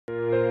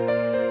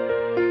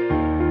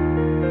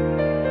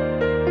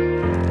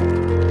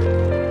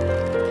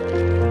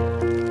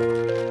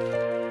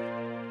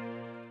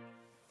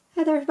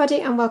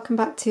everybody and welcome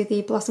back to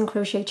the Blossom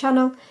Crochet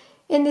channel.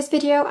 In this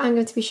video I'm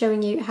going to be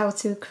showing you how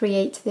to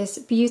create this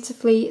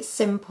beautifully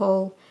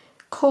simple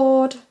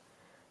cord.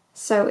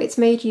 So it's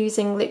made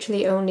using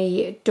literally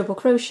only double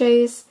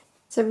crochets.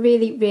 It's a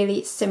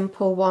really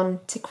simple one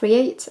to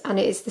create and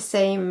it is the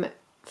same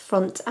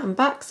front and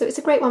back, so it's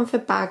a great one for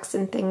bags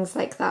and things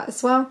like that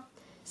as well.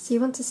 So you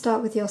want to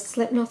start with your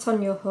slip knot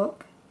on your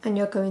hook and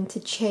you're going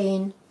to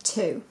chain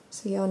 2.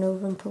 So yarn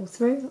over and pull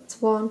through,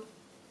 that's 1.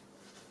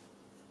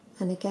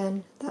 And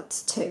again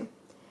that's 2,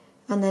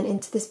 and then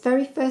into this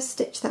very first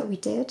stitch that we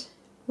did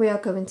we are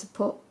going to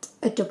put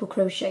a double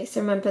crochet.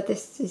 So remember,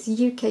 this is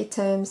UK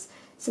terms,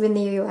 so in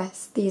the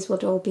US these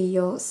would all be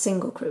your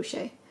single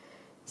crochet.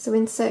 So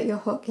insert your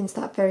hook into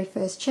that very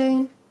first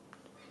chain,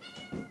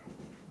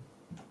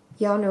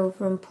 yarn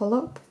over and pull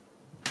up,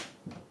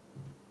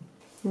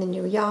 and then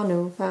you'll yarn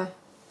over,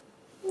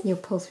 you'll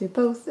pull through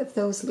both of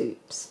those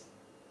loops.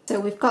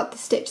 So we've got the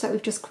stitch that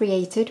we've just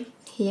created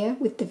here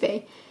with the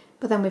V,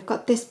 but then we've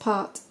got this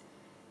part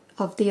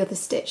of the other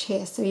stitch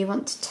here, so you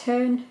want to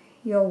turn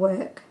your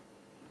work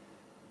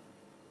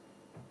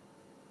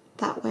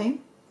that way,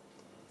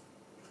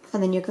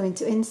 and then you're going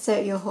to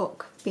insert your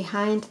hook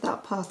behind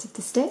that part of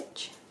the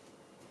stitch,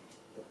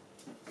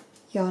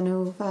 yarn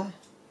over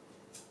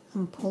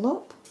and pull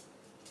up,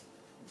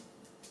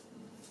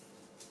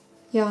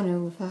 yarn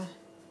over,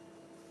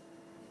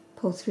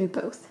 pull through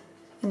both.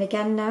 And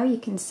again now you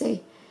can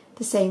see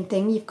the same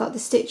thing, you've got the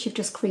stitch you've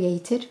just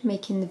created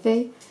making the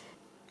V,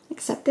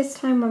 except this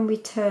time when we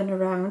turn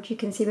around you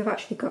can see we've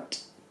actually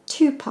got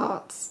 2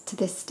 parts to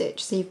this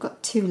stitch, so you've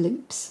got 2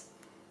 loops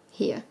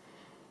here.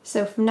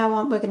 So from now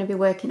on we're going to be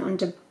working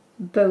under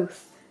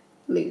both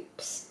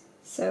loops.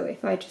 So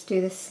if I just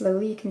do this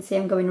slowly you can see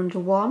I'm going under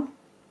 1.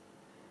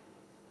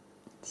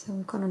 So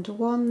we've gone under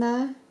 1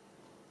 there,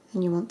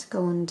 and you want to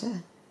go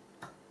under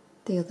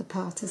the other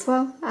part as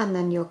well, and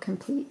then you'll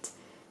complete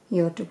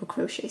your double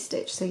crochet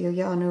stitch. So you'll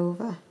yarn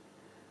over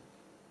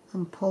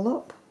and pull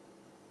up,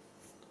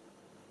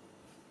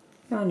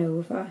 yarn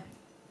over,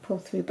 pull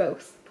through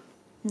both,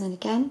 and then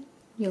again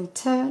you'll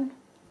turn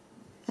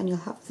and you'll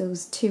have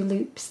those 2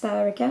 loops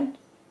there again,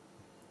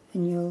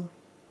 and you'll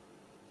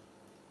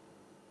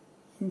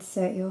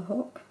insert your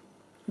hook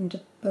under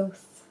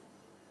both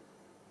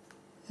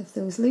of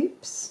those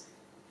loops.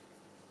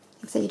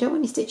 So you don't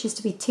want your stitches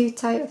to be too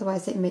tight,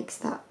 otherwise it makes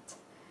that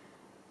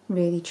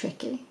really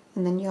tricky.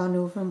 And then yarn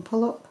over and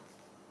pull up,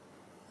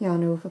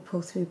 yarn over,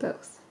 pull through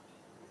both,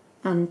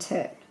 and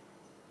turn.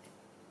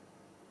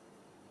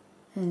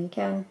 And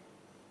again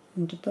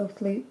under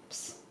both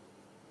loops,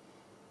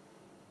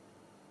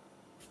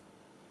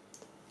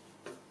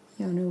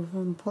 yarn over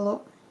and pull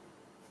up,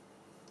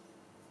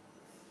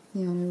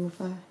 yarn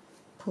over,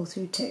 pull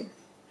through 2,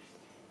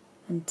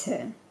 and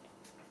turn.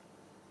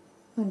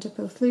 Under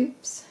both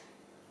loops,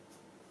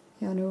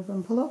 yarn over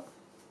and pull up,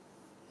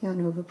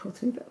 yarn over, pull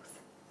through both.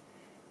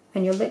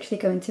 And you're literally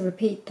going to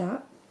repeat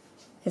that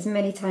as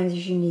many times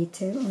as you need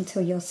to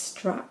until your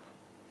strap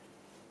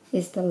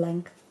is the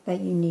length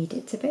that you need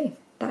it to be.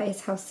 That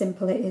is how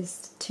simple it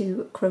is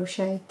to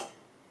crochet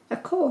a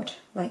cord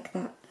like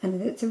that,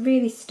 and it's a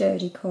really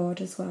sturdy cord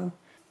as well.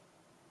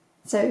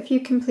 So if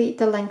you complete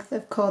the length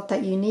of cord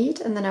that you need,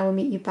 and then I will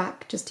meet you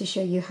back just to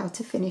show you how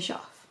to finish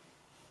off.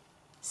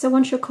 So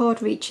once your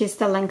cord reaches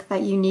the length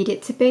that you need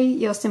it to be,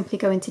 you're simply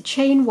going to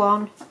chain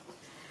 1,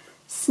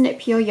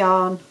 snip your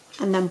yarn,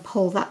 and then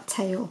pull that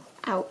tail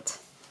out,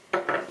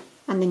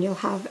 and then you'll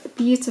have a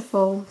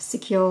beautiful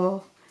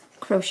secure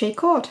crochet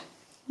cord.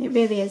 It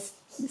really is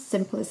as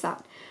simple as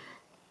that.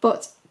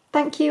 But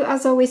thank you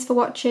as always for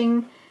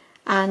watching,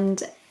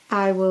 and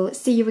I will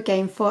see you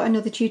again for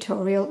another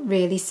tutorial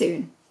really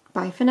soon.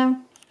 Bye for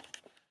now.